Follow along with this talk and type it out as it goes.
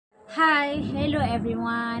Hi, hello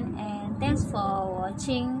everyone, and thanks for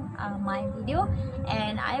watching my video.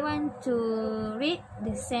 And I want to read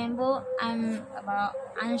the same book about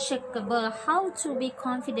unshakable, how to be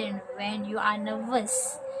confident when you are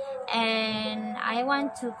nervous. And I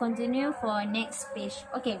want to continue for next page.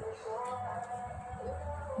 Okay.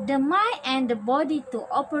 The mind and the body to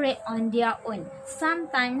operate on their own.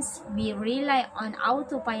 Sometimes we rely on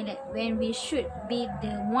autopilot when we should be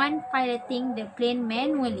the one piloting the plane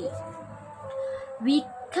manually. We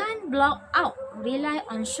can't block out, rely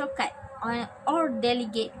on shortcut, or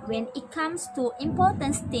delegate when it comes to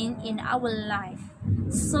important things in our life.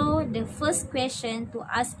 So the first question to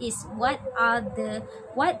ask is what are the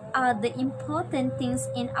important things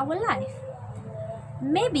in our life?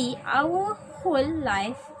 Maybe our whole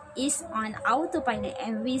life is on autopilot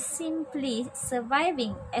and we simply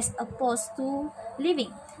surviving as opposed to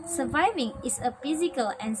living. Surviving is a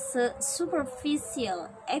physical and superficial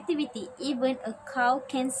activity. Even a cow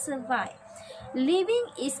can survive.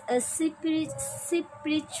 Living is a spiritual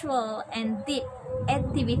and deep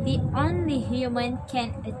activity. Only human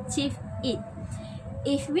can achieve it.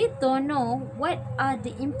 If we don't know what are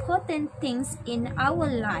the important things in our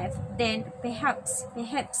life, then perhaps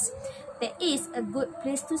there is a good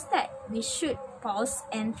place to start. We should pause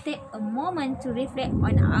and take a moment to reflect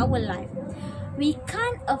on our life. We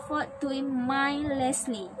can't afford to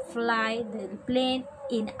mindlessly fly the plane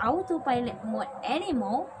in autopilot mode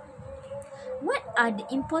anymore. What are the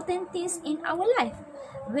important things in our life?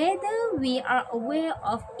 Whether we are aware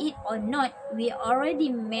of it or not, we already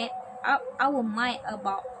made up our mind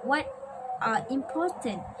about what are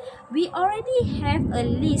important. We already have a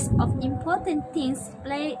list of important things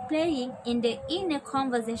playing in the inner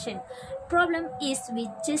conversation. Problem is we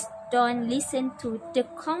just don't listen to the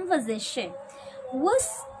conversation.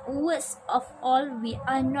 Worst of all, we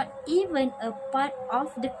are not even a part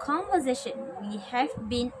of the conversation. We have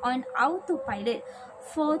been on autopilot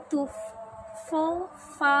for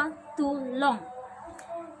far too long.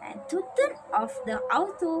 And to turn off the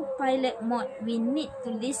autopilot mode, we need to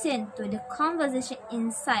listen to the conversation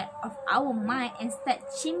inside of our mind and start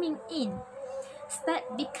chiming in.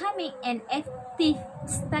 Start becoming an active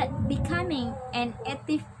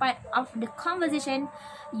part of the conversation.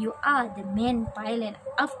 You are the main pilot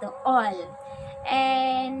after all.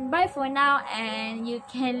 And bye for now, and you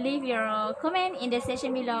can leave your comment in the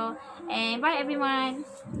section below. And bye everyone.